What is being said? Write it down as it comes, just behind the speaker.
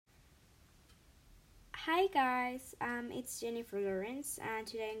Hi guys, it's Jennifer Lawrence, and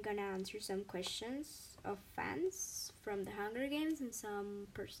today I'm gonna answer some questions of fans from the Hunger Games and some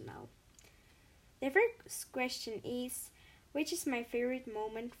personal. The first question is, which is my favorite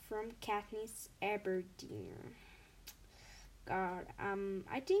moment from Katniss Everdeen? God,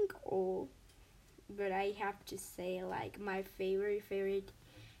 I think all, but I have to say like my favorite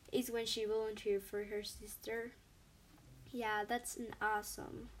is when she volunteered for her sister. Yeah, that's an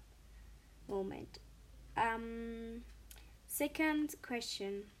awesome moment. Um, Second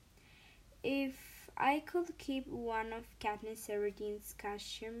question. If I could keep one of Katniss Everdeen's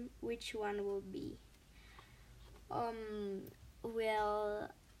costume, which one will be? Um, well,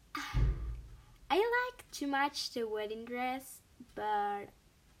 I like too much the wedding dress, but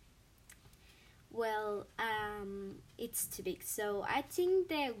it's too big. So I think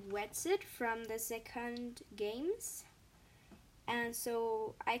the wetsuit from the second games, and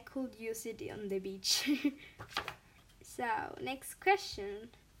so I could use it on the beach. So next question.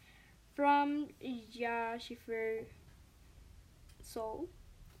 From Yashifer Soul.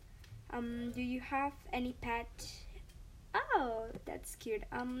 Do you have any pet? Oh, that's cute.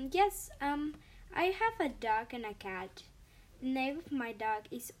 Yes, I have a dog and a cat. The name of my dog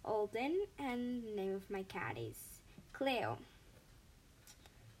is Alden and the name of my cat is Cleo.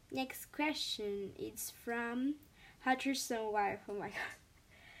 Next question is from Hutcherson Wife. Oh my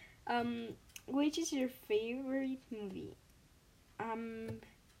god. Which is your favorite movie? Um,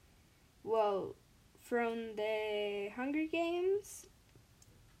 Well, from the Hunger Games,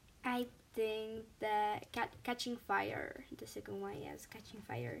 I think the Catching Fire, the second one, yes, Catching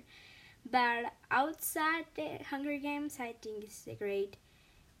Fire. But outside the Hunger Games, I think it's the great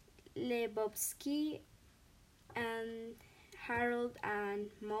Lebowski and Harold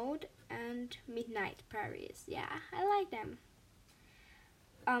and Maude and Midnight Paris. Yeah, I like them.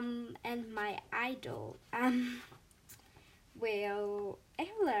 And my idol. Well, I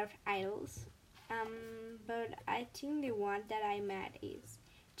have a lot of idols. But I think the one that I met is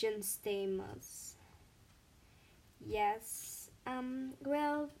John Stamos. Yes.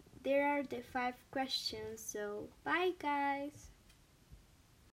 Well, there are the 5 questions. So bye, guys.